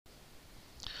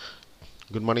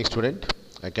Good morning, student.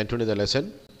 I continue the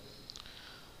lesson.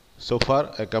 So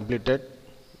far, I completed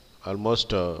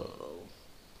almost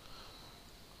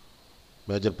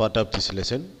major part of this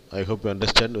lesson. I hope you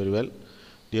understand very well.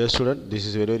 Dear student, this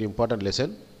is a very important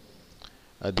lesson.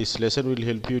 This lesson will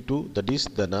help you to, that is,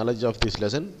 the knowledge of this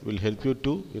lesson will help you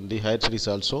to in the higher studies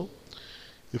also.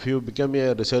 If you become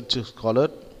a research scholar,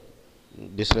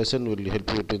 this lesson will help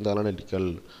you to in the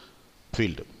analytical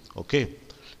field. Okay.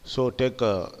 So take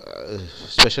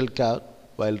special care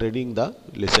while reading the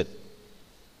lesson.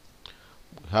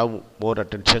 Have more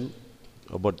attention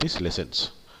about these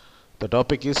lessons. The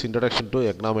topic is Introduction to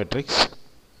Econometrics.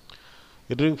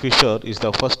 Irving Fisher is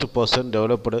the first person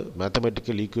developed a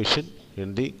mathematical equation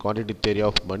in the quantitative theory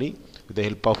of money with the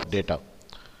help of data.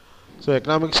 So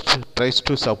economics tries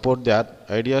to support their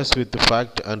ideas with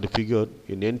fact and figure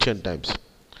in ancient times.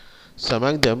 So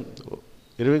among them,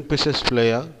 Irving Fisher's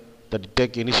player that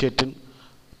take initiative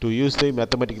to use the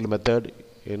mathematical method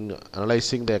in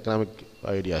analyzing the economic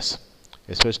ideas.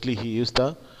 Especially he used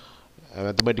the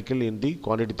mathematical in the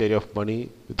quantitative theory of money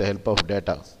with the help of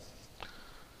data.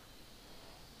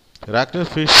 Ragnar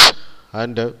Fish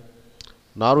and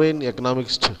Norwegian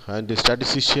economist and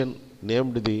statistician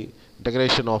named the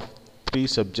integration of three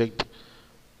subjects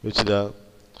which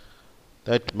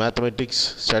that mathematics,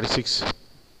 statistics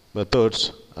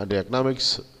methods and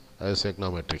economics as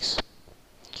econometrics.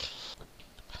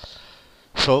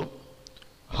 So,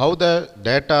 how the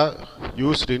data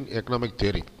used in economic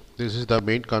theory? This is the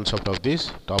main concept of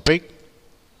this topic.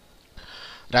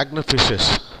 Ragnar Fisher,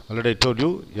 already I told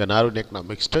you, a Norwegian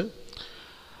economist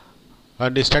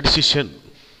and a statistician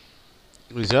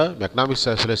is a economics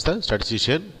as well as the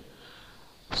statistician.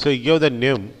 So, he gave the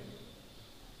name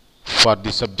for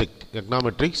the subject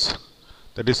econometrics,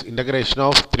 that is integration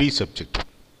of three subjects.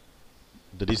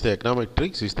 That is the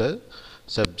econometrics is the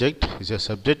subject, is a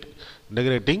subject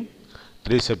integrating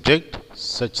three subjects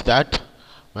such that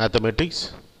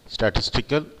mathematics,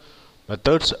 statistical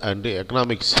methods and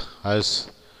economics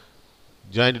has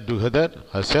joined together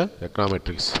as a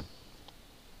econometrics.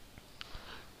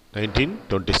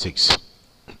 1926.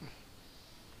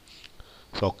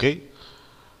 So, okay.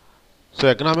 So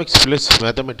economics plus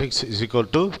mathematics is equal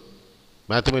to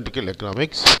mathematical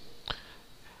economics.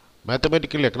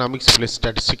 Mathematical economics plus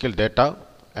statistical data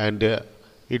and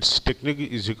its technique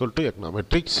is equal to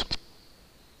econometrics.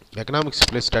 Economics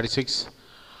plus statistics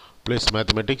plus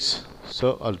mathematics,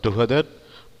 so altogether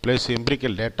plus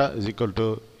empirical data is equal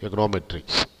to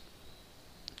econometrics.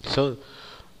 So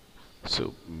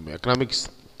economics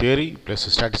theory plus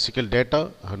statistical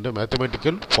data and a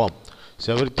mathematical form.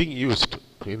 So everything used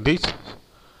in this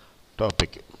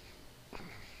topic.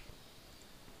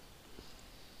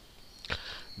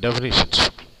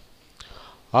 Definitions.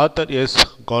 Arthur S.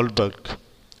 Goldberg.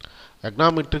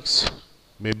 Econometrics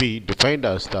may be defined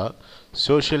as the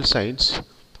social science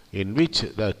in which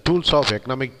the tools of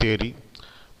economic theory,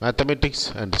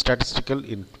 mathematics and statistical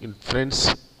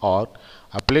inference are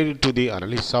applied to the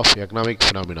analysis of economic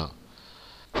phenomena.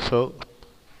 So,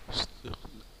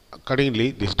 accordingly,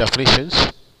 these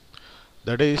definitions,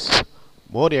 that is,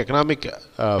 more economic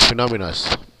phenomena,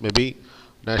 maybe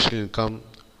national income,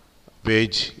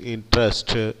 wage,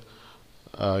 interest,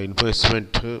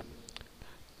 investment,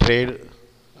 trade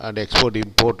and export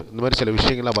import, இந்த மாதிரி சில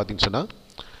விஷயங்கள்லாம் பார்த்தீங்கன்னா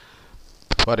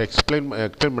for explain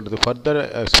பண்ணுறது further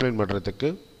explain பண்ணுறதுக்கு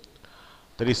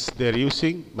that is they are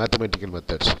using mathematical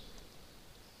methods.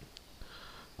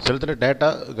 சில data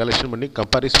collection பண்ணி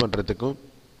கம்பாரிஸ் பண்ணுறதுக்கும்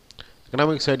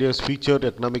economics ideas future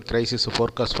economic crisis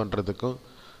forecast பண்ணுறதுக்கும்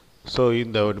ஸோ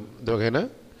இந்த வகையான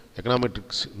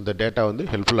எக்கனாமெட்ரிக்ஸ் இந்த டேட்டா வந்து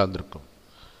ஹெல்ப்ஃபுல்லாக இருந்திருக்கும்.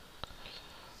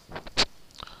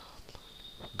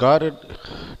 Garrett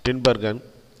Tinbergen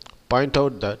point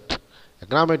out that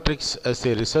econometrics as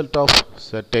a result of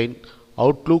certain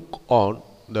outlook on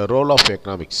the role of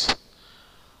economics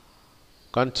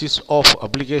consists of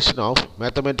application of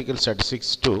mathematical statistics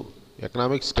to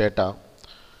economics data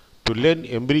to lend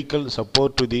empirical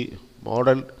support to the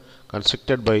model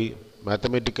constructed by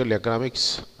mathematical economics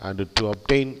and to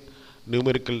obtain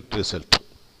numerical result.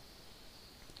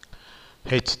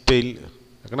 H. Tail.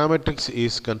 Econometrics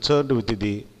is concerned with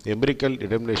the empirical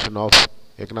determination of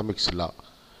economics law.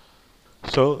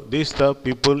 So, these the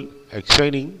people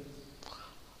explaining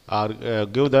or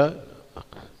give the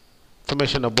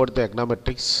information about the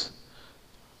econometrics,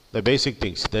 the basic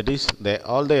things. That is,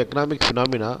 all the economic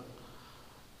phenomena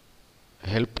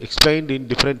help explained in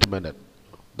different manner.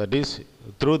 That is,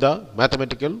 through the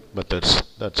mathematical methods.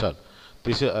 That's all.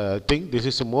 This I think this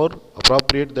is more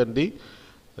appropriate than the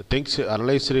things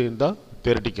analyzed in the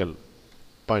theoretical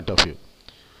point of view.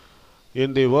 In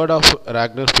the word of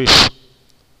Ragnar Fish,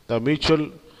 the mutual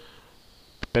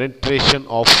penetration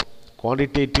of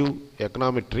quantitative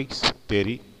econometrics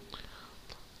theory.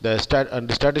 The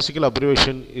statistical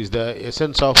observation is the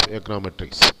essence of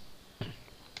econometrics.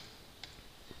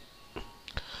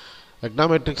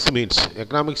 Econometrics means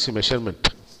economics measurement.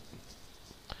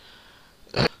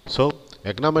 So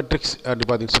econometrics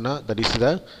that is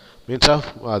the means of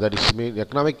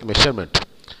economic measurement.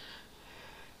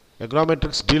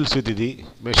 Econometrics deals with the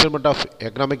measurement of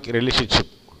economic relationship.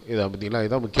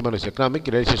 Economic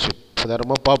relationship. So there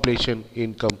are population,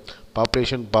 income,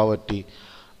 population, poverty.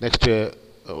 Next,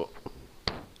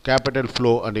 capital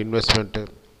flow and investment,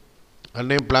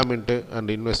 unemployment and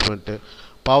investment,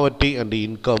 poverty and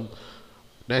income,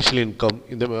 national income,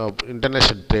 in the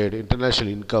international trade, international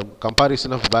income,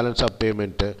 comparison of balance of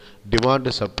payment, demand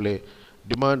and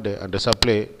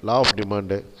supply, law of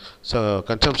demand, so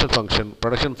consumption function,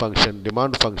 production function,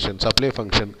 demand function, supply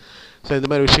function. So இந்த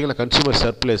மாதிரி விஷயங்களை consumer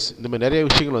surplus, இந்த மாதிரி நிறைய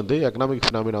விஷயங்கள் வந்து economic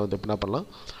phenomena வந்து என்ன பண்ணலாம்,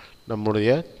 நம்முடைய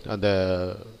அந்த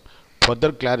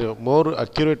ஃபர்தர் மோர்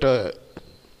அக்யூரேட்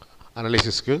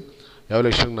அனலிசிஸ்க்கு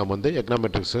எவல்யூஷன் நம்ம வந்து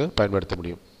எக்கனாமெட்ரிக்ஸை பயன்படுத்த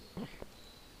முடியும்.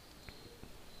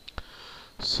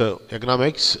 So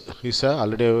economics is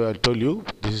already I told you,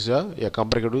 this is a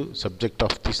comparative subject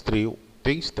of these three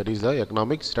things, that is the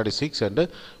economics, statistics and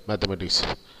mathematics.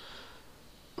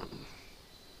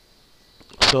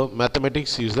 So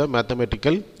mathematics is the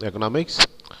mathematical economics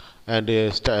and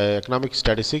economic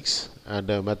statistics and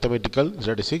mathematical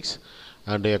statistics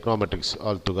and econometrics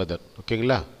all together. Okay,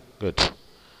 good.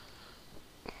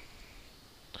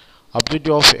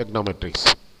 Objective of econometrics: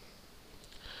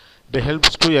 it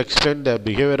helps to explain the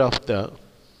behavior of the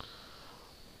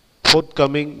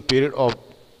forthcoming period of,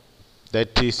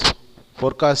 that is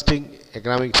forecasting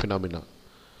economic phenomena.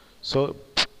 So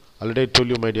already I told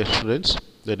you, my dear students,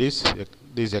 that is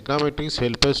these econometrics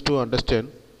help us to understand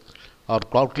or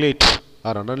calculate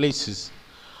or analysis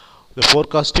the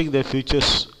forecasting the futures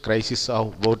crisis of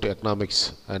both economics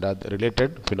and other related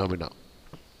phenomena.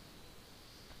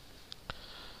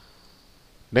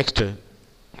 Next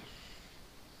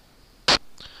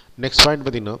point,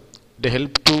 they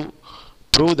help to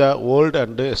prove the old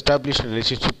and established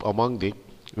relationship among the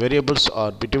variables or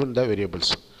between the variables.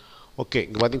 Okay,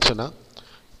 இங்க பாத்தீங்கன்னா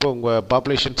இப்போ உங்கள்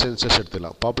population census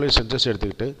எடுத்துக்கலாம். Population census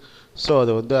எடுத்துக்கிட்டு so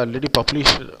அது வந்து already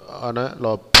publish ஆன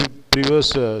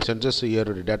previous census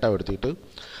இயரோட டேட்டாவை எடுத்துக்கிட்டு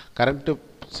கரண்ட்டு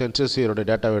சென்சஸ் இயரோட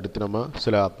டேட்டாவை எடுத்து நம்ம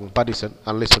சில கம்பாரிசன்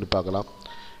அனலைஸ் பண்ணி பார்க்கலாம்.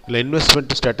 இல்லை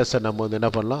இன்வெஸ்ட்மெண்ட் ஸ்டேட்டஸை நம்ம வந்து என்ன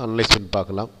பண்ணலாம், அனலைஸ் பண்ணி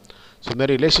பார்க்கலாம். ஸோ இந்த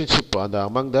மாதிரி ரிலேஷன்ஷிப் அந்த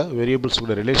அமங் த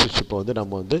வேரியபிள்ஸோட ரிலேஷன்ஷிப்பை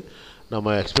வந்து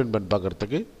நம்ம எக்ஸ்பிளைன் பண்ணி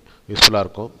பார்க்குறதுக்கு யூஸ்ஃபுல்லாக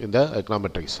இருக்கும் இந்த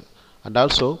எக்கனாமெட்ரிக்ஸ். அண்ட்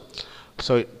ஆல்சோ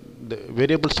ஸோ இந்த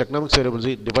variables, economics variables,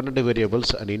 dependent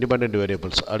variables and independent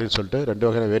variables அப்படின்னு சொல்லிட்டு ரெண்டு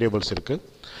வகையான வேரியபிள்ஸ் இருக்குது.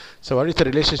 So what is the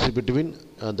relationship between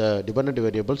அந்த dependent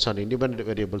variables and independent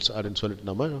variables அப்படின்னு சொல்லிட்டு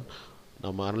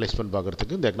நம்ம அனலைஸ் பண்ணி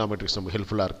பார்க்குறதுக்கு இந்த எக்கனாமெட்ரிக்ஸ் நமக்கு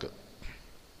ஹெல்ப்ஃபுல்லாக இருக்குது.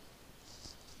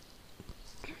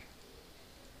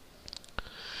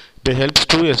 It helps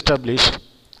to establish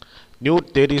new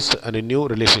theories and a new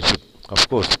relationship. Of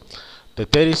course, the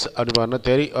theories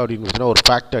அப்படின்னா ஒரு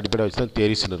ஃபேக்ட் அடிப்படை வச்சு தான்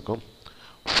தியரிஸ்ன்னு இருக்கும்.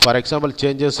 ஃபார் எக்ஸாம்பிள்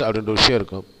சேஞ்சஸ் அப்படின்ற விஷயம்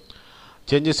இருக்கும்.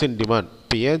 சேஞ்சஸ் இன் டிமாண்ட்,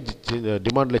 இப்போ ஏன்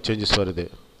டிமாண்டில் சேஞ்சஸ் வருது,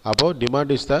 அப்போது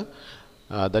demand is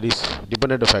that is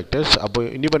dependent factors. அப்போது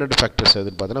இண்டிபெண்டன்ட் ஃபேக்டர்ஸ்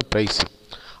எதுன்னு பார்த்தோன்னா ப்ரைஸ்.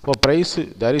 அப்போ ப்ரைஸ்,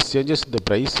 தேர் இஸ் சேஞ்சஸ் இந்த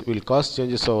price will cause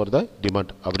changes over the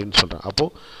demand அப்படின்னு சொல்கிறேன்.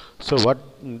 அப்போது so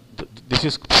this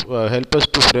is help us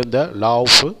to frame the law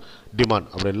of demand.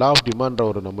 அப்படி law of demand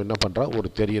நம்ம என்ன பண்ணுறோம், ஒரு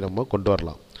தேரியை நம்ம கொண்டு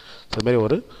வரலாம். ஸோ இது மாதிரி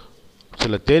ஒரு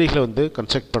சில தேரிகளை வந்து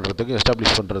கன்ஸ்ட்ரக்ட் பண்ணுறதுக்கும்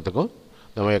எஸ்டாப்ளிஷ் பண்ணுறதுக்கும்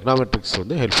நம்ம எக்கனாமெட்ரிக்ஸ்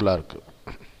வந்து ஹெல்ப்ஃபுல்லாக இருக்குது.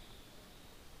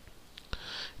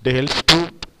 It helps to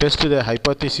test the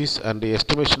hypothesis and the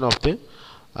estimation of the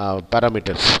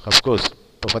parameters. Of course,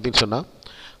 இப்போ பார்த்தீங்கன்னு சொன்னால்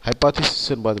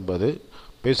ஹைபாத்திசிஸ்ன்னு பார்க்கும்போது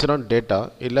பேஸ்ட் ஆன் டேட்டா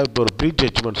இல்லை இப்போ ஒரு ப்ரீ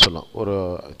ஜட்ஜ்மெண்ட் சொல்லலாம், ஒரு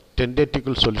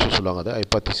டென்டேட்டிக்கல் சொல்யூஷன் சொல்லுவாங்க. அது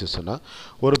ஹைபாத்திசிஸ்னால்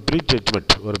ஒரு ப்ரீ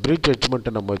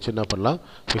ஜட்ஜ்மெண்ட்டை நம்ம வச்சு என்ன பண்ணலாம்,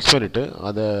 ஃபிக்ஸ் பண்ணிவிட்டு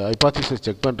அந்த ஹைபாத்திசிஸ்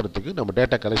செக் பண்ணுறதுக்கு நம்ம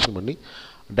டேட்டா கலெக்ஷன் பண்ணி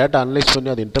டேட்டா அனலைஸ் பண்ணி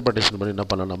அதை இன்டர்பிரேஷன் பண்ணி என்ன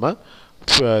பண்ணலாம், நம்ம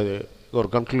ஒரு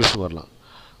கன்க்ளூஷன் வரலாம்.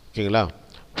 ஓகேங்களா?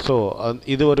 ஸோ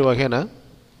இது ஒரு வகையான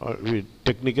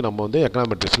டெக்னிக்கு நம்ம வந்து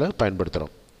எக்கனாமெட்ரிக்ஸில்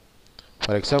பயன்படுத்துகிறோம்.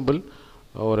 ஃபார் எக்ஸாம்பிள்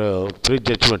ஒரு pre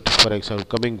judgement, for example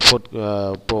coming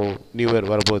இப்போது நியூ இயர்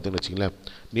வரப்போகுதுன்னு வச்சிங்களேன்.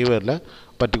 நியூ இயரில்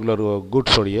பர்டிகுலர்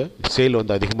குட்ஸோடைய சேல்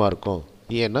வந்து அதிகமாக இருக்கும்.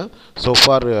 ஏன்னா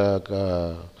சோஃபார்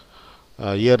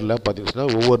இயரில் பார்த்திங்கன்னா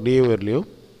ஒவ்வொரு நியூ இயர்லேயும்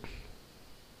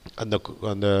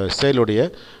அந்த சேலுடைய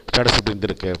ஸ்டேட்டஸ் இப்படி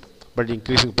இருந்திருக்கு. பட்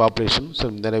இன்க்ரீஸிங் பாப்புலேஷன், ஸோ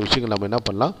நிறைய விஷயங்கள் நம்ம என்ன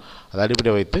பண்ணலாம், அதை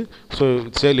அடிப்படை வைத்து ஸோ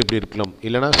சேல் இப்படி இருக்கலாம்.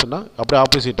 இல்லைனா சொன்னால் அப்படியே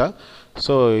ஆப்போசிட்டாக,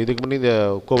 ஸோ இதுக்கு முன்னே இந்த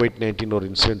COVID-19 ஒரு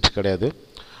இன்சிடென்ட்ஸ் கிடையாது.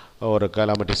 ஒரு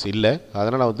கலாமிட்டிஸ் இல்லை.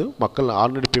 அதனால் வந்து மக்கள்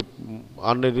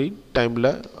ஆர்டினரி டைமில்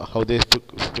how they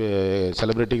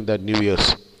celebrating the new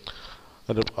years,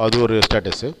 அது ஒரு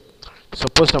ஸ்டேட்டஸு.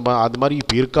 சப்போஸ் நம்ம அது மாதிரி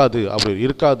இப்போ இருக்காது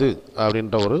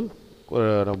அப்படின்ற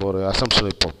நம்ம ஒரு அசம்ஷன்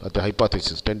வைப்போம். அது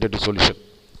ஹைபாத்தசிஸ் டென்டேட்டிவ் சொல்யூஷன்.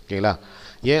 ஓகேங்களா?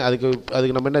 ஏன்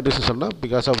அதுக்கு நம்ம என்ன ரீசன் சொன்னால்,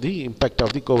 because of the impact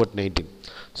of the COVID-19.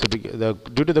 So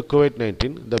due to the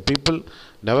COVID-19 the people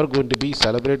never going to be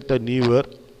celebrate the new year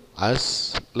as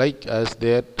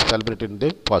they are celebrated in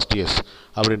the past years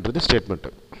அப்படின்றது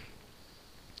statement.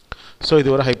 So இது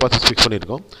ஒரு hypothesis fix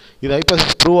பண்ணியிருக்கோம். இது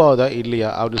hypothesis prove ஆகுதா இல்லையா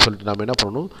அப்படின்னு சொல்லிட்டு நம்ம என்ன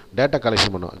பண்ணணும், டேட்டா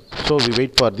கலெக்ஷன் பண்ணோம். So we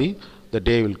wait for the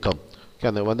day will come. Okay,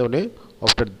 அந்த வந்தவுடனே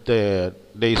after the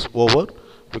day is over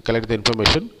we collect the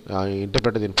information,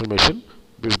 interpret the information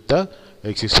with the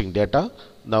existing data.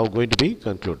 Now going to be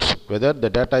concludes whether the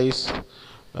data is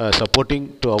supporting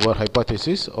to our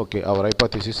hypothesis. Okay, our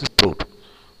hypothesis is proved.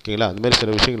 ஓகேங்களா? அந்த மாதிரி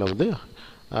சில விஷயங்களை வந்து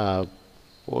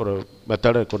ஒரு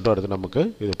மெத்தடை கொண்டு வரது நமக்கு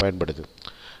இது பயன்படுது.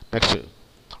 Next,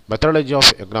 methodology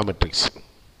of econometrics.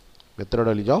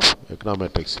 Methodology of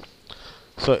econometrics.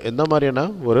 So எந்த மாதிரியான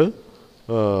ஒரு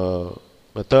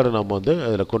மெத்தடை நம்ம வந்து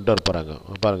அதில் கொண்டு வர போகிறாங்க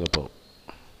பாருங்கள். இப்போ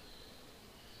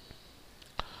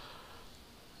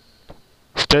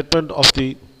statement of the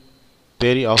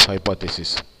theory of hypothesis.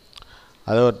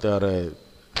 அதாவது ஒரு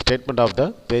statement of the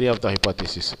theory of the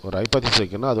hypothesis. ஒரு ஹைபாத்திசிஸ்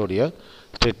வைக்கணும்னா அதோடைய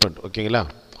ஸ்டேட்மெண்ட். ஓகேங்களா?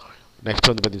 நெக்ஸ்ட்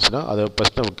வந்து பார்த்தீங்கன்னா அதை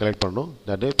ஃபஸ்ட் நம்ம கலெக்ட் பண்ணணும்.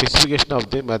 That specification of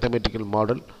the mathematical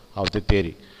model of the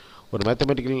தேரி. ஒரு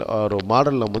மேத்தமெட்டிக்கல் ஒரு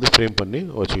மாடல் நம்ம வந்து ஃப்ரேம் பண்ணி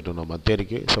வச்சுக்கிட்டோம் நம்ம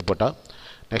தேரிக்கு சப்போர்ட்டாக.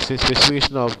 Next,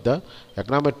 specification of the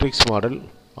econometrics model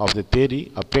of the theory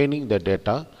obtaining the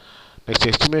data. Next,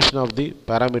 estimation of the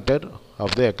parameter of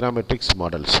the econometrics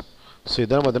models. So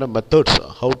இதான் பார்த்தீங்கன்னா மெத்தட்ஸ்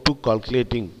ஹவு டு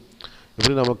கால்குலேட்டிங்,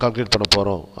 எப்படி நம்ம கால்குலேட் பண்ண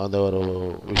போகிறோம் அந்த ஒரு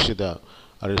விஷயத்தை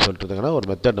அப்படின்னு சொல்லிட்டு இருந்தாங்கன்னா ஒரு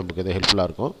மெத்தட் நமக்கு இது ஹெல்ப்ஃபுல்லாக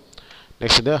இருக்கும்.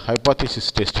 நெக்ஸ்ட், இந்த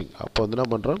ஹைபாத்திசிஸ் டெஸ்டிங். அப்போ வந்து என்ன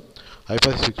பண்ணுறோம்,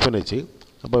 ஹைபாத்திசிஸ் ஃபிக்ஸ் பண்ணிச்சு,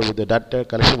 அப்போ வித் டேட்டா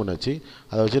கலெக்ஷன் பண்ணாச்சு,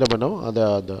 அதை வச்சு நம்ம பண்ணோம் அந்த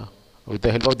with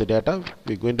the help of the data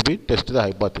we going to be test the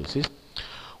hypothesis.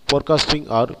 Forecasting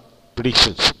R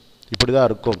predictions, இப்படி தான்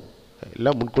இருக்கும்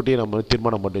இல்லை முன்கூட்டியே நம்ம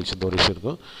தீர்மானம் பண்ணி வச்சுருந்த ஒரு விஷயம்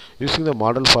இருக்கும். Using the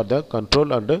model for the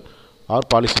control and or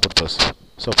policy purpose.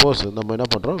 Suppose நம்ம என்ன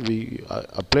பண்ணுறோம், we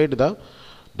applied the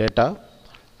data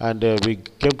and we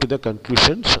came to the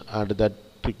conclusions and that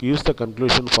use the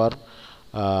conclusion for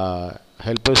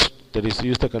helpers, that is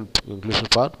use the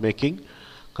conclusion for making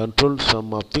control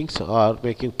some of things are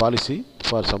making policy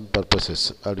for some purposes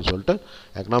அப்படின்னு சொல்லிட்டு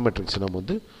econometrics நம்ம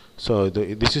வந்து. So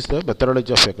this is the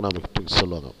methodology of econometrics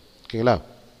சொல்லுவாங்க. ஓகேங்களா?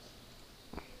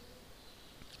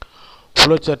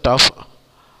 flowchart of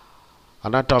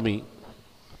anatomy,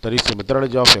 that is the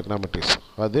methodology of econometrics.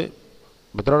 அது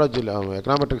methodology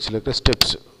எக்கனாமெட்ரிக்ஸில் இருக்கிற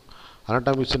steps.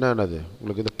 அனாட்டமிக்ஸ்னா என்னது,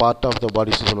 உங்களுக்கு இது பார்ட் ஆஃப் த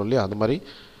பாடிஸ் சொல்லணும் இல்லையா, அந்த மாதிரி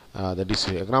தட் இஸ்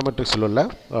எக்கனாமெட்ரிக்ஸில் உள்ள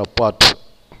பார்ட்ஸ்.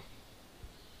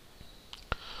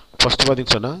 ஃபஸ்ட்டு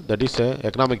பார்த்திங்கன்னு சொன்னால் that is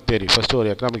economic theory. First ஒரு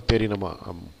எக்கனாமிக் தேரி நம்ம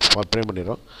ஃப்ரேம்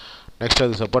பண்ணிடுறோம். நெக்ஸ்ட்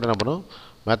அது சப்போர்ட் என்ன பண்ணும்,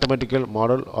 மேத்தமெட்டிக்கல்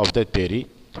மாடல் ஆஃப் த தேரி.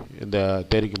 இந்த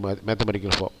தேரிக்கு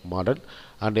mathematical model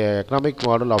and economic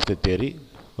model of the தேரி.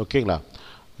 ஓகேங்களா?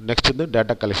 நெக்ஸ்ட் வந்து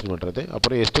டேட்டா கலெக்ஷன் பண்ணுறது.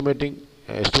 அப்புறம்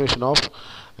estimation of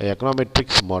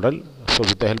econometrics model. So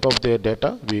with the help of the data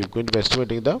we are going to be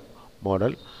estimating the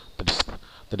model, that is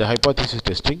the hypothesis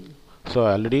testing. So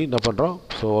already என்ன பண்ணுறோம்,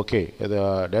 so okay, the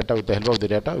data, with the help of the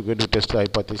data we are going to test the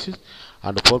hypothesis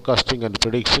and forecasting and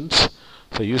predictions.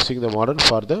 So using the model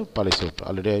for the policy.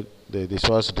 Already this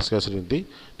was discussed in the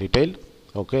detail.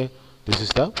 Okay, this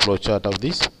is the flow chart of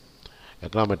this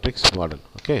econometrics model.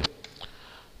 Okay,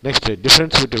 next,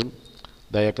 difference between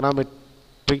the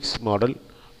econometrics model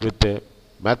with the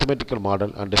mathematical model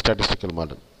and the statistical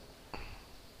model.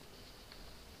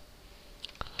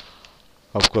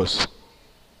 Of course,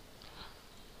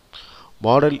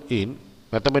 model in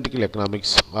mathematical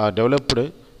economics are developed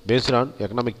based on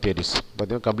economic theories. But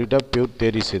complete pure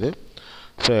theories இது.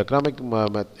 So economic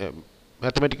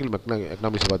mathematical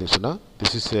economics பார்த்தீங்கன்னா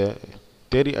this is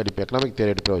theory economic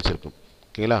theory அடிப்படையில் வச்சிருக்கும்.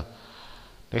 ஓகேங்களா?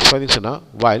 Next பார்த்தீங்கன்னா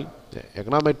while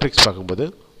econometrics பார்க்கும்போது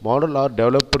model R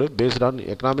developed based on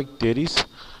economic theories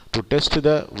to test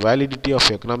the validity of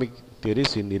economic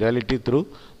theories in reality through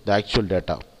the actual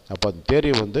data. அப்போ அந்த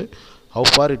theory வந்து how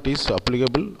far it is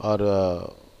applicable or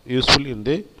useful in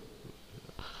the,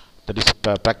 that is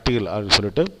practical அப்படின்னு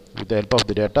சொல்லிட்டு with the help of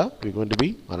the data we are going to be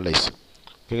analyze.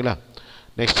 ஓகேங்களா?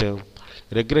 Next,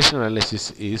 regression analysis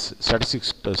is statistics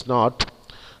does not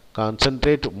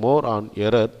concentrate more on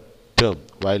error term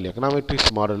while econometrics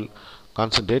model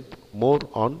concentrate more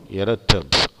on error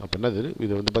terms. அப்போ என்னது,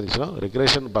 இது வந்து பார்த்தீங்கன்னா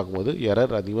regression பார்க்கும்போது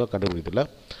error அதிகமாக கண்டுபிடிக்கல,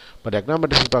 but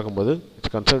econometrics பார்க்கும்போது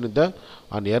இட்ஸ் கன்சிடர் இந்த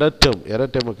ஆன்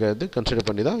எரர் டேர்முக்கு வந்து கன்சிடர்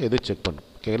பண்ணி தான் எது செக் பண்ணும்.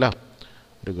 ஓகேங்களா?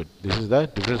 Very good. This is the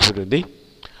difference between the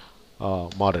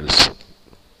models.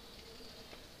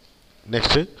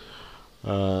 Next,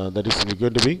 that is we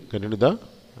going to be continue the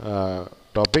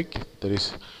topic, that is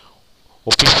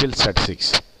official statistics.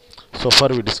 So far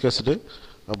we discussed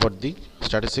about the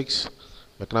statistics,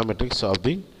 econometrics of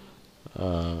the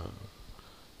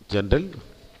general.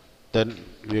 Then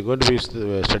we are going to be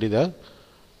study the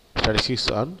statistics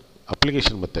on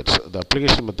application methods. The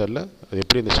application method la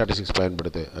eppadi இந்த statistics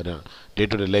பயன்படுது day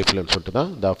to day life ல சொல்லிட்டு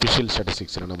தான் the official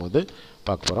statistics நம்ம வந்து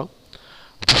பார்க்க போறோம்.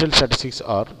 Official statistics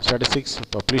are statistics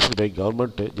published by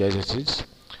government agencies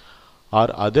or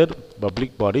other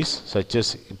public bodies such as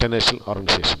international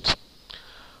organizations.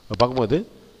 பார்க்கும்போது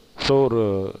ஸோ ஒரு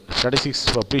ஸ்டாட்டிஸ்டிக்ஸ்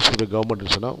பப்ளிஷ் பை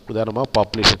கவர்மெண்ட்னு சொன்னால் உதாரணமாக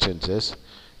பாப்புலேஷன் சென்சஸ்.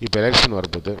 இப்போ எலெக்ஷன்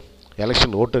வரும்போது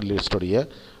எலெக்ஷன் ஓட்டர் லிஸ்டோடைய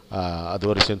அது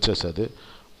ஒரு சென்சஸ்.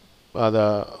 அதை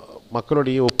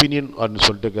மக்களுடைய ஒப்பீனியன் அப்படின்னு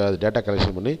சொல்லிட்டு அது டேட்டா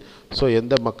கலெக்ஷன் பண்ணி ஸோ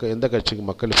எந்த கட்சிக்கு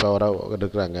மக்கள் ஃபேவராக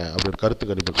இருக்கிறாங்க அப்படி ஒரு கருத்து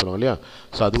கணிப்பு சொல்லுவாங்க இல்லையா?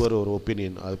 ஸோ அது ஒரு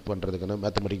ஒப்பீனியன் அது பண்ணுறதுக்கான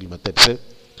மேத்தமெட்டிக்கல் மெத்தட்ஸு.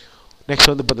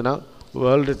 நெக்ஸ்ட் வந்து பார்த்திங்கன்னா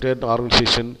world trade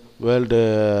organisation, world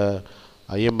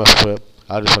IMF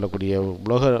அப்படின்னு சொல்லக்கூடிய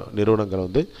உலக நிறுவனங்கள்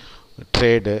வந்து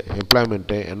trade,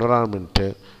 employment, environment,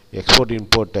 export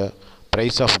import,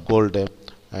 price of gold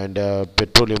and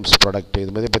பெட்ரோலியம்ஸ் product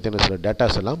இது மாதிரி பார்த்தீங்கன்னா சில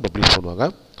டேட்டாஸ் எல்லாம் பப்ளிஷ் பண்ணுவாங்க.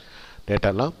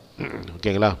 டேட்டாலாம்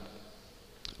ஓகேங்களா?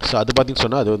 ஸோ அது பார்த்திங்கன்னு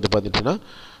சொன்னால் அது வந்து பார்த்திங்கன்னா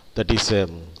தட் இஸ்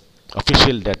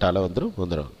அஃபிஷியல் டேட்டாவில்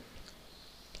வந்துடும்.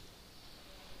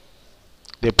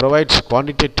 They provides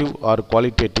quantitative or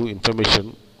qualitative information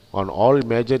on all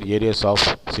major areas of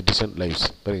citizen lives.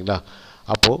 சரிங்களா?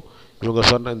 அப்போது இவங்க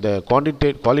சொன்ன இந்த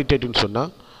குவாலிட்டேட்டிவ்னு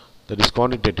சொன்னால் தட் இஸ்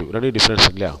குவான்டிடேட்டிவ் ரெண்டு டிஃப்ரென்ஸ்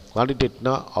இல்லையா?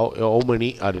 குவான்டிடேட்டிவ்னா ஹவு மெனி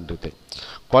அப்படின்றது,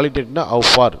 குவாலிட்டேட்டிவ்னா ஹவு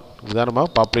ஃபார். உதாரணமாக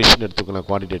பாப்புலேஷன் எடுத்துக்கலாம்.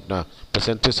 குவான்டிடேட்னா இப்போ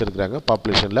சென்சஸ் எடுக்கிறாங்க,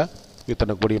 பாப்புலேஷனில்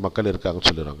இத்தனை கோடி மக்கள் இருக்காங்கன்னு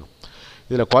சொல்லுறாங்க.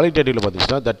 இதில் குவாலிட்டேட்டிவில்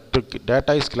பார்த்தீங்கன்னா that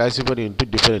data is classified into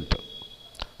different.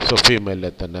 So female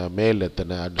எத்தனை, மேல்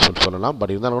எத்தனை அப்படின்னு சொல்லலாம்.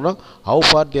 பட் இருந்தாலும் how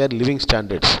for their living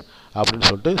standards அப்படின்னு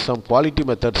சொல்லிட்டு சம் குவாலிட்டி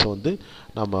மெத்தட்ஸ் வந்து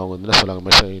நம்ம அவங்க என்ன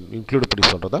சொல்லுவாங்க இன்க்ளூட் பண்ணி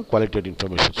சொல்கிறது தான் குவாலிட்டேட்டிவ்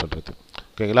இன்ஃபர்மேஷன் சொல்கிறது.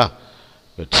 ஓகேங்களா?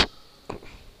 வெட்ஸ்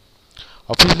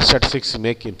official statistics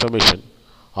make information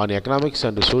on economics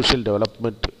and social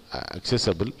development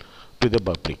accessible to the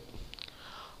public,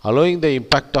 allowing the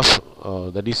impact of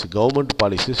that is government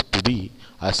policies to be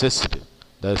assessed,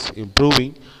 thus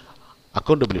improving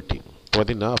accountability.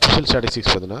 பார்த்தீங்கன்னா official statistics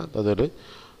பார்த்தீங்கன்னா அது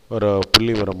ஒரு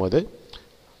புள்ளி வரும்போது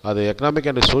அது economic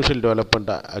and social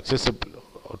development accessible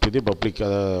to the public.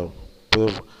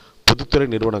 பொதுத்துறை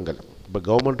நிறுவனங்கள் இப்போ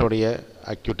கவர்மெண்ட்டோடைய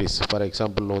ஆக்டிவிட்டீஸ், ஃபார்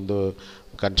எக்ஸாம்பிள் வந்து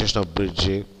கன்ஸ்ட்ரக்ஷன் ஆஃப்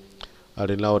பிரிட்ஜு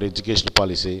அப்படின்னா ஒரு எஜுகேஷன்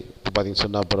பாலிசி. இப்போ பார்த்திங்கன்னு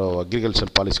சொன்னால் அப்புறம்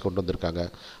அக்ரிகல்ச்சர் பாலிசி கொண்டு வந்திருக்காங்க,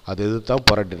 அது எதிர்த்தான்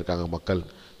போராட்டியிருக்காங்க மக்கள்.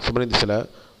 சும்மா இந்த சில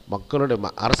மக்களுடைய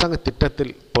அரசாங்க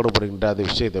திட்டத்தில் போடப்படுகின்ற அந்த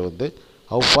விஷயத்தை வந்து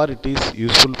how for it is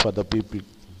useful for the people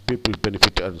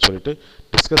benefit அப்படின்னு சொல்லிட்டு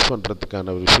டிஸ்கஸ்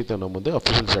பண்ணுறதுக்கான ஒரு விஷயத்தை நம்ம வந்து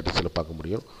அஃபிஷியல் ஸ்டாட்டிஸ்டிக்ஸில் பார்க்க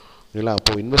முடியும். இல்லைங்களா?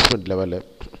 அப்போது இன்வெஸ்ட்மெண்ட் லெவலில்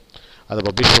அதை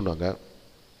பப்ளிஷ் பண்ணுவாங்க.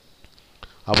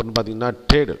 அப்படின்னு பார்த்திங்கன்னா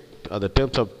ட்ரேடு, அந்த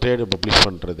டேர்ம்ஸ் ஆஃப் ட்ரேடு பப்ளிஷ்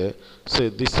பண்ணுறது. ஸோ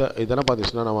இதெல்லாம்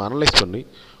பார்த்திங்கன்னா நம்ம அனலைஸ் பண்ணி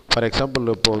ஃபார்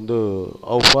எக்ஸாம்பிள் இப்போ வந்து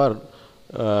how for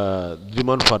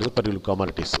demand for the particular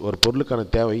commodities, ஒரு பொருளுக்கான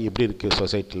தேவை எப்படி இருக்குது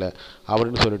சொசைட்டியில்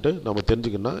அப்படின்னு சொல்லிட்டு நம்ம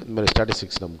தெரிஞ்சுக்கணும்னா இந்த மாதிரி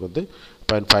ஸ்டாட்டிஸ்டிக்ஸ் நமக்கு வந்து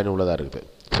பயனுள்ளதாக இருக்குது.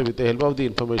 So with the help of the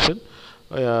information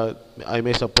I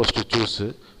May suppose to choose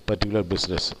particular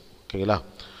business. ஓகேங்களா?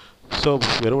 ஸோ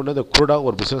வெறும் ஒன்று இந்த குரூடாக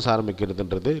ஒரு business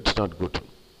ஆரம்பிக்கிறதுன்றது it's not good.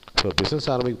 So business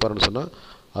ஆரம்பிக்க போகிறோன்னு சொன்னால்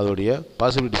அதோடைய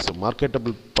பாசிபிலிட்டிஸ்,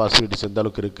 மார்க்கெட்டபிள் பாசிபிலிட்டிஸ் எந்த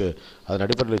அளவுக்கு இருக்குது அதன்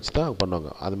அடிப்படையில் வச்சு தான் பண்ணுவாங்க.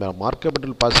 அதுமாதிரி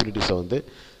மார்க்கெட்டபிள் பாசிபிலிட்டிஸை வந்து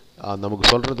நமக்கு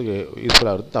சொல்கிறதுக்கு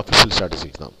யூஸ்ஃபுல்லாக இருக்குது அஃபிஷியல்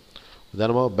ஸ்டாட்டிஸ்டிக்ஸ் தான்.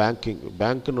 உதாரணமாக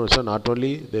பேங்க்குன்னு வச்சா not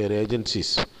only there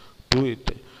agencies to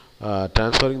it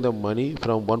transferring the money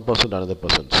from one person to another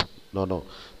persons. No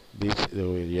this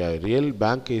real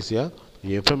bank is a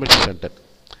information center.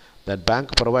 That bank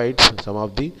provides some of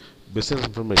the business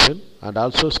information and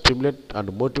also stimulate and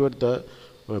motivate the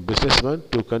businessman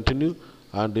to continue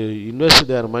and invest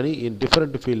their money in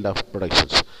different field of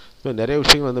productions. இப்போ நிறைய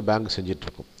விஷயங்கள் வந்து bank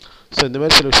செஞ்சிட்ருக்கும். So இந்த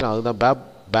மாதிரி சில விஷயம் அதுதான்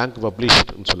bank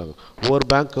பப்ளிஷ்னு சொல்லுவாங்க. ஒவ்வொரு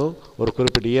பேங்க்கும் ஒரு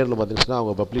குறிப்பிட்ட இயரில் பார்த்திங்கன்னா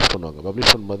அவங்க பப்ளிஷ் பண்ணுவாங்க.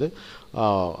 பப்ளிஷ் பண்ணும்போது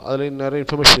அதில் நிறைய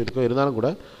இன்ஃபர்மேஷன் இருக்கும். இருந்தாலும்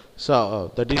கூட ஸோ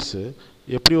தட் இஸ்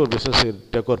எப்படி ஒரு பிஸ்னஸ்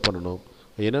டேக் ஓவர் பண்ணணும்,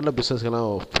 என்னென்ன பிஸ்னஸ்க்கெல்லாம்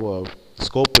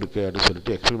ஸ்கோப் இருக்குது அப்படின்னு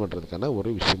சொல்லிட்டு எக்ஸ்பிளைன் பண்ணுறதுக்கான ஒரு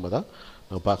விஷயமாக தான்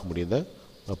நம்ம பார்க்க முடியும் இந்த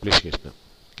அப்ளிகேஷனை.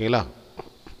 ஓகேங்களா?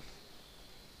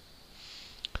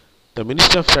 The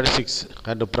ministry of statistics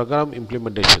and program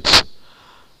implementations.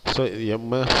 So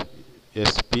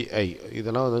MFSPI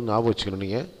இதெல்லாம் ஞாபகம் வச்சுக்கணும்.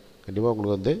 நீங்கள் கண்டிப்பாக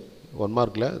உங்களுக்கு 1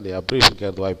 மார்க்கில் இந்த அப்ரிஷியேஷன்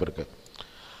கேட்கறது வாய்ப்பு இருக்குது.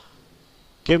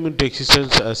 came into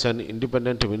existence as an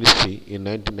independent ministry in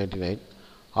 1999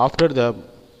 after the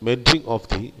merging of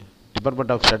the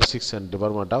Department of Statistics and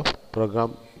Department of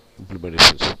Program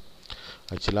Implementations.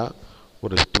 Actually,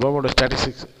 ஒரு department of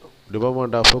statistics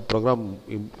department of program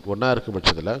ஒன்றா இருக்கும்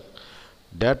பட்சத்தில்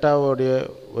டேட்டாவோடைய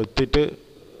வச்சுட்டு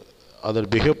அதில்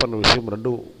பிஹேவ் பண்ண விஷயம்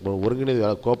ரெண்டும் ஒருங்கிணைந்து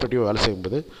கோஆப்ரேட்டிவாக வேலை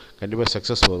செய்யும்போது கண்டிப்பாக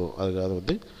சக்ஸஸ் வரும். அதுக்கு அது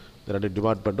வந்து இந்த ரெண்டு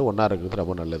டிபார்ட்மெண்ட்டும் ஒன்றா இருக்கிறது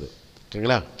ரொம்ப நல்லது.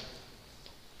 ஓகேங்களா?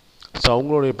 ஸோ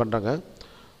அவங்களுடைய பண்ணுறாங்க,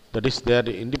 that is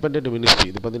there independent ministry.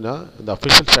 இது பார்த்திங்கன்னா இந்த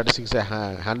அஃபிஷியல் ஸ்டாட்டிஸ்டிக்ஸை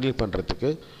ஹேண்டில்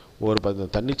பண்ணுறதுக்கு ஒரு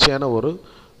தன்னிச்சையான ஒரு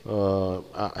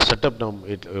செட்டப்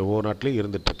நம்ம ஒவ்வொரு நாட்டிலையும்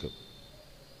இருந்துகிட்ருக்கு.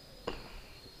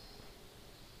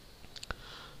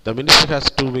 The ministry has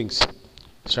two wings,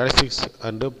 statistics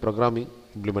and programming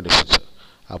implementations.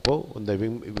 அப்போது இந்த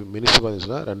மினிஸ்ட்ரி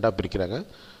பார்த்திங்கன்னா ரெண்டாக பிரிக்கிறாங்க.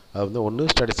 அது வந்து ஒன்று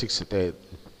ஸ்டாட்டிஸ்டிக்ஸ்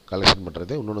கலெக்ஷன்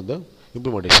பண்ணுறது, இன்னொன்று வந்து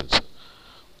இம்ப்ளிமெண்டேஷன்ஸ்.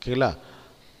 ஓகேங்களா?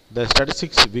 The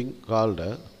statistics wing called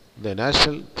the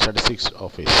National Statistics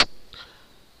Office,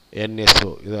 NSO.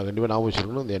 இதை கண்டிப்பாக ஞாபகம்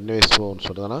வச்சுருக்கணும். இந்த NSOன்னு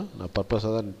சொல்கிறதுனா நான்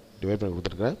பர்பஸாக தான் டிவைட் பண்ணி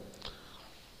கொடுத்துருக்கேன்.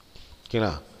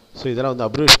 ஓகேங்களா? ஸோ இதெல்லாம் வந்து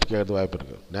அப்ரிவேஷன் கேட்கறது வாய்ப்பு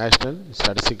இருக்குது. National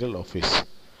statistical office.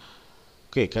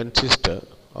 Okay, consist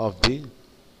of the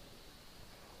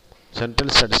Central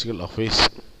Statistical Office,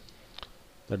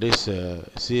 that is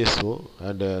CSO,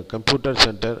 and Computer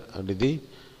Center and the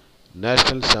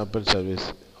National Sample Service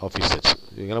Officers.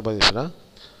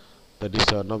 That is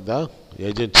one of the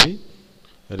agency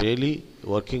really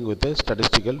working with the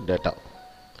statistical data.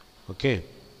 Okay.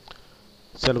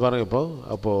 சரி பாருங்கள்,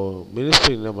 அப்போது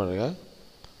ministry என்ன பண்ணுறாங்க,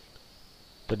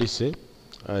 that is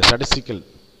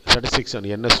statistics and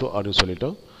NSO அப்படின்னு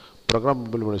சொல்லிட்டோம். Program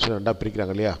implementation ரெண்டாக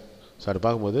பிரிக்கிறாங்க இல்லையா? ஸோ அது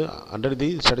பார்க்கும்போது அண்டர் தி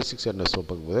ஸ்டாட்டிஸ்டிக்ஸ் NSO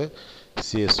பார்க்கும்போது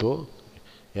CSO,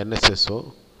 NSSO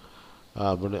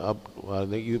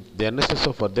the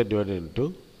NSSO further divided into,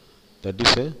 that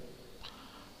is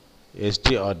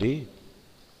SDRD,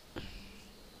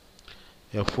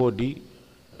 FOD,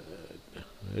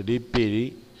 DPD,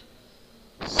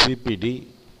 CPD,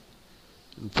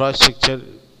 infrastructure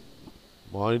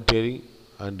monitoring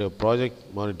and project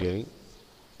monitoring,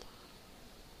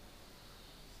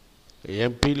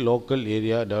 MP local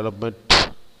area development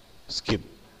scheme.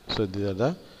 So these are the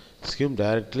scheme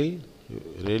directly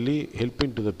really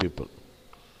helping to the people.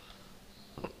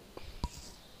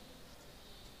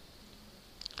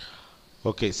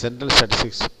 Okay, Central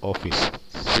Statistics Office,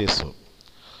 CSO.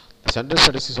 The Central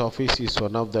Statistics Office is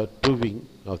one of the two wing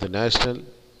of the National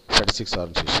Statistics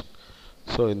Organization.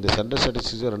 So in the Central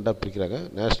Statistics ரெண்டாக பிரிக்கிறாங்க.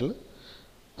 National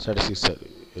statistics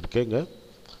இருக்குங்க.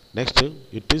 Next,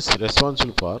 it is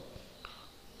responsible for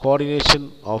coordination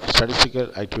of statistical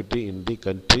activity in the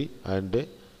country and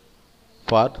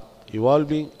for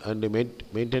evolving and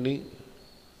maintaining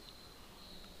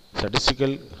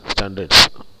statistical standards.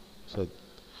 So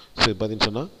பார்த்தீங்கன்னு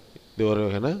சொன்னால் இது ஒரு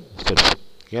வகையான steps.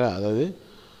 ஓகேங்களா? அதாவது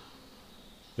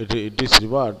it is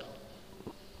reward.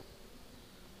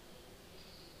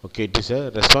 Okay, it is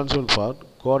responsible for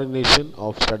coordination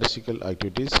of statistical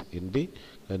activities in the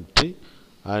country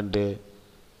and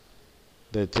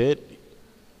the third,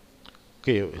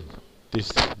 okay,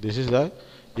 this is the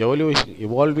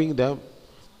evolving them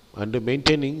and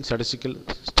maintaining statistical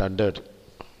standard.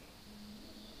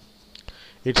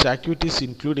 Its activities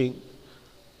including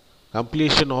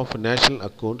completion of national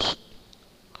accounts,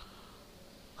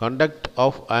 conduct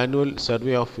of annual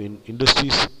survey of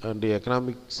industries and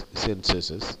economic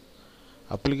censuses,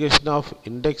 application of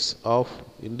index of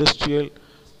industrial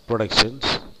productions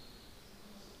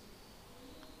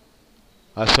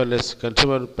as well as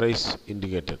consumer price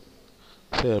indicator.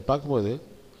 So பார்க்கும்போது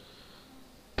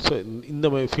so இந்த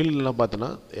ஃபீல்டெலாம் பார்த்தோன்னா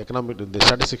economic இந்த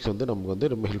statistics வந்து நமக்கு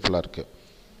வந்து ரொம்ப ஹெல்ப்ஃபுல்லாக இருக்குது.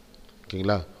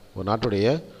 ஓகேங்களா? ஒரு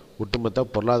நாட்டுடைய ஒட்டுமொத்த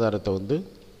பொருளாதாரத்தை வந்து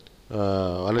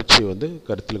வளர்ச்சியை வந்து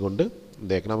கருத்தில் கொண்டு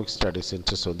இந்த எக்கனாமிக் ஸ்டாட்டிக்ஸ்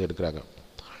சென்சஸ் வந்து எடுக்கிறாங்க.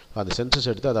 அந்த சென்சஸ்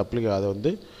எடுத்து அதை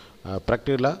வந்து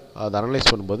ப்ராக்டிக்கலாக அதை அனலைஸ்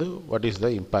பண்ணும்போது what is the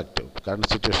impact current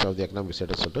situation of the economic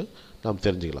status சொல்லிட்டு நாம்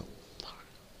தெரிஞ்சுக்கலாம்.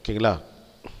 ஓகேங்களா?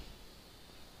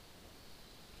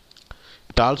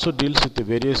 It also deals with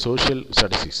various social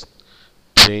statistics,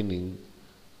 training,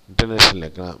 international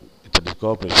economic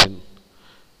cooperation,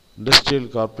 industrial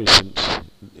corporations,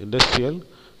 industrial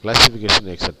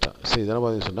classification etcetera. So இதெல்லாம்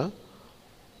பார்த்தீங்கன்னு சொன்னால்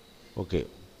okay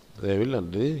they will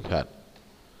and the hair.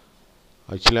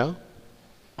 Actually,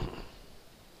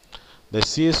 the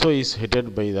CSO is headed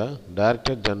by the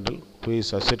Director General, who is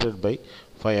assisted by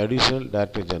 5 additional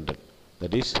Director General.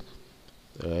 That is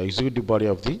executive body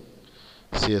of the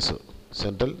CSO,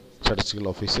 Central Statistical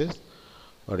Offices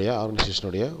உடைய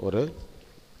ஆர்கனைசேஷனுடைய ஒரு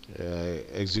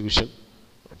execution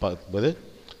பார்க்கும்போது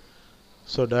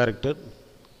so director,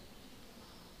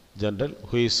 General,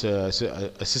 who is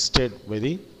assisted by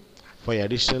the 5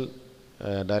 additional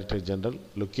Director General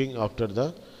looking after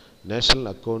the National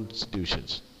Accounts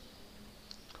Divisions.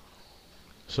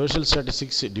 Social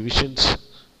Statistics Divisions,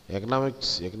 that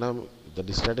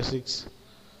is Statistics,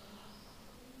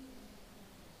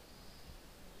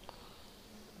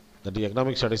 that is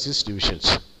Economic Statistics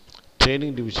Divisions,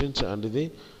 Training Divisions, and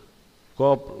the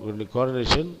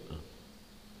Coordination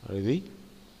and the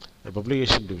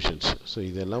Publication Divisions. So,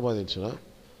 இதெல்லாம் பார்த்தீங்கன்னா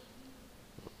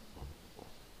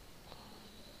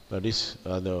that is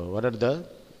what are the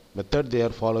method they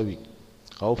are following,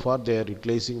 how far they are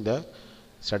utilizing the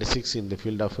statistics in the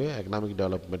field of economic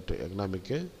development, economic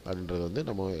அப்படின்றது வந்து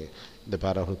நம்ம இந்த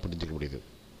paragraph புரிஞ்சிக்க முடியுது.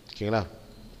 ஓகேங்களா?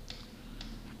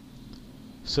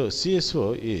 So CSO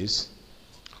is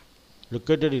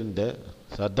located in the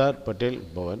Sardar Patel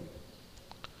Bhavan,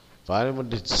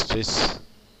 Parliament Stress,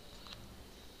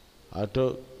 Auto.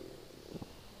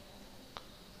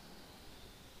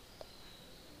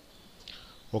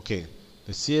 Okay,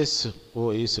 the CSO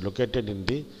is located in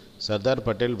the Sardar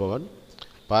Patel Bhavan,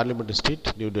 Parliament Street,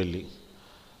 New Delhi.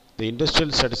 The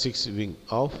Industrial Statistics Wing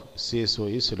of CSO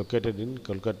is located in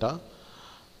Kolkata.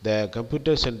 The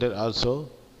Computer Center also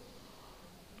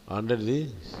under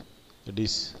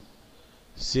this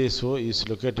CSO is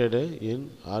located in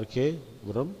RK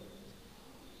Puram,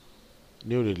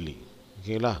 New Delhi.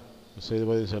 Okay,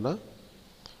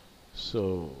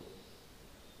 so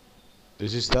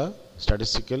this is the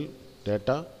statistical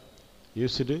data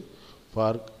used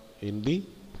for in the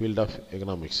field of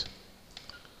economics.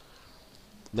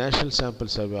 National Sample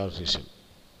Survey Organization.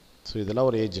 So இதெல்லாம்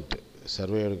ஒரு agent,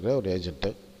 survey எடுக்கிற ஒரு agent.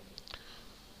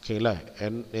 ஓகேங்களா?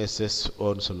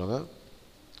 NSSOன்னு சொல்லுவாங்க.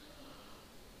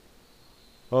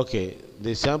 Okay,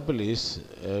 the sample is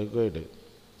good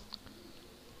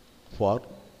for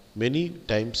many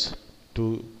times to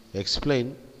explain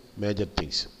major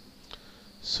things.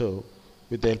 So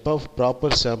with the help of proper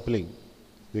sampling,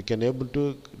 we can able to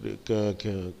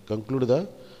conclude the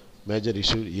major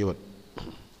issue even.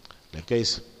 Like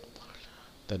is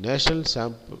the National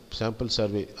Sample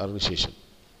Survey Organization,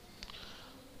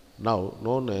 now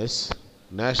known as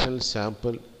National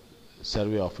Sample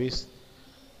Survey Office,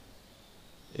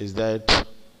 is that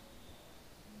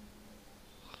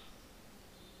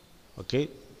okay?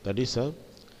 That is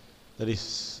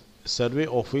Survey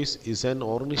Office is an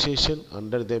organization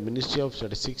under the Ministry of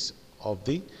Statistics of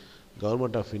the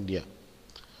Government of India,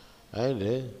 and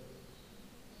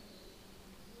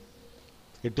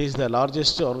it is the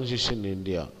largest organization in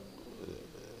India.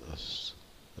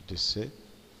 That is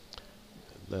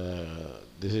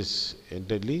this is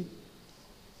entirely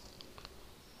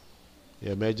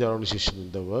a major organization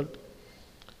in the world.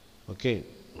 Okay,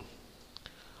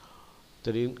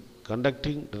 that in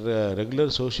conducting regular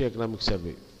socio-economic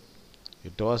survey.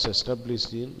 It was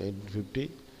established in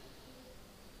 1950.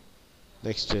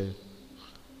 Next,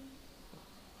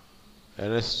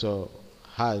 NSO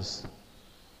has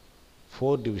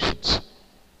 4 divisions.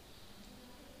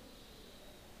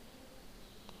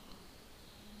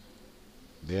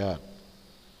 They are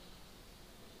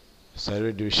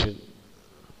Survey Division,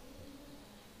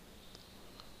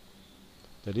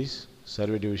 that is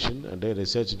Survey Division, and a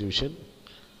Research Division,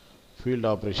 Field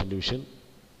Operation Division,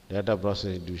 Data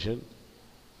Processing Division,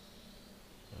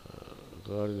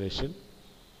 Coordination,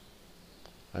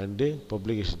 and a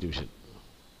Publication Division.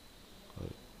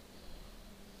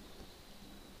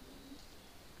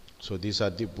 So these are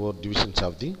the 4 divisions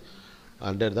of the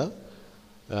under the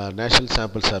National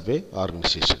Sample Survey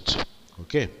Organizations.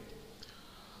 Okay,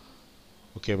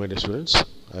 my dear students,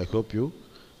 I hope you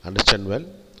understand well,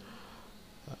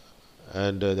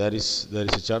 and there is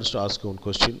a chance to ask one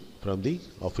question from the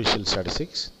official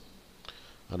statistics,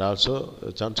 and also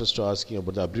chances to asking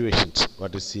about the abbreviations.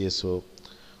 What is CSO?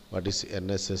 What is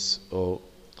NSSO?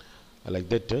 Like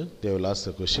that, they will ask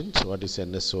the questions. What is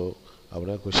NSO?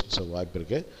 அப்படின்னா questions வாய்ப்பு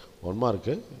இருக்குது. 1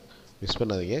 mark miss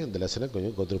பண்ணாதீங்க. இந்த லெசனை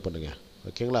கொஞ்சம் go through பண்ணுங்கள்.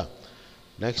 ஓகேங்களா?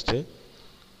 Next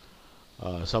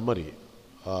summary.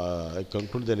 I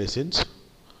conclude the lessons.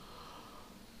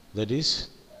 That is,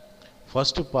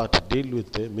 first part deal with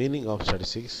the meaning of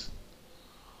statistics,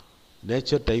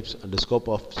 nature, types and scope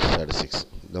of statistics.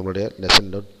 நம்மளுடைய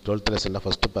லெசன் 12th லெசனில்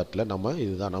ஃபஸ்ட்டு பார்ட்டில் நம்ம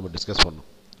இதுதான் நம்ம டிஸ்கஸ் பண்ணோம்.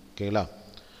 ஓகேங்களா?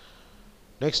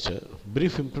 Next,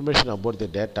 brief information about the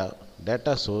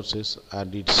data sources and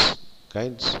its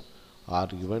kinds are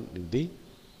given in the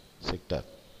sector.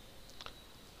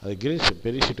 அது green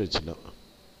பெரிய ஷீட் வச்சுருந்தோம்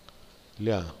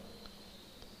இல்லையா?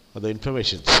 அந்த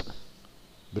informations,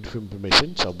 brief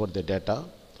informations about the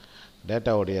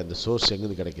டேட்டாவுடைய அந்த சோர்ஸ்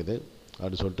எங்கேருந்து கிடைக்கிது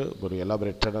அப்படின்னு சொல்லிட்டு ஒரு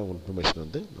எலாபரேட்டடான இன்ஃபர்மேஷன்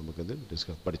வந்து நமக்கு வந்து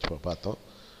படித்து பார்த்தோம்.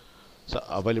 So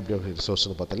availability of resource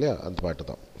பார்த்தலையா அந்த பாட்டு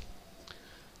தான்.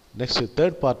 Next,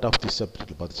 third part of this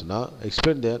subject பார்த்தீங்கன்னா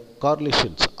explain the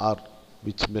correlations are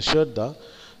which measure the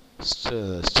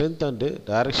strength and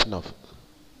direction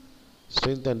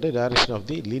of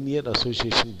the linear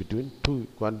association between two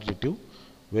quantitative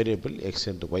variable x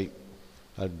and y.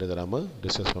 அப்படின்றத நாம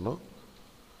discuss பண்ணோம்.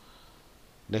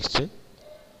 Next,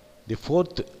 the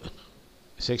fourth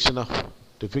section of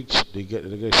Difficult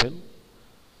regression,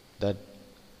 that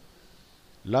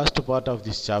last part of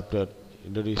this chapter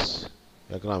introduce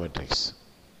econometrics.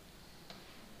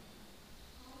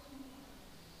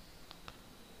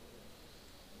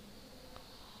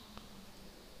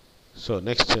 So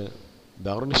next,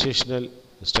 the organizational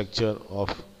structure of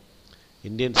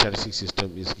Indian statistics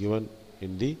system is given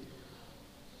in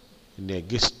a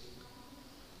GIST.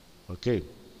 Okay,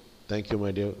 thank you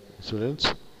my dear students.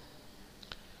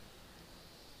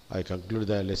 I conclude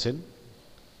the lesson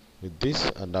with this,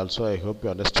 and also I hope you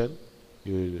understand.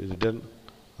 You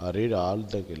read all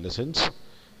the lessons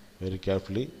very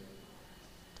carefully,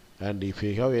 and if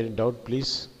you have any doubt,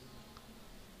 please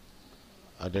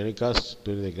at any cost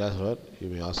during the class hour you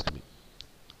may ask me.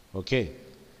 Okay,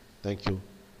 thank you.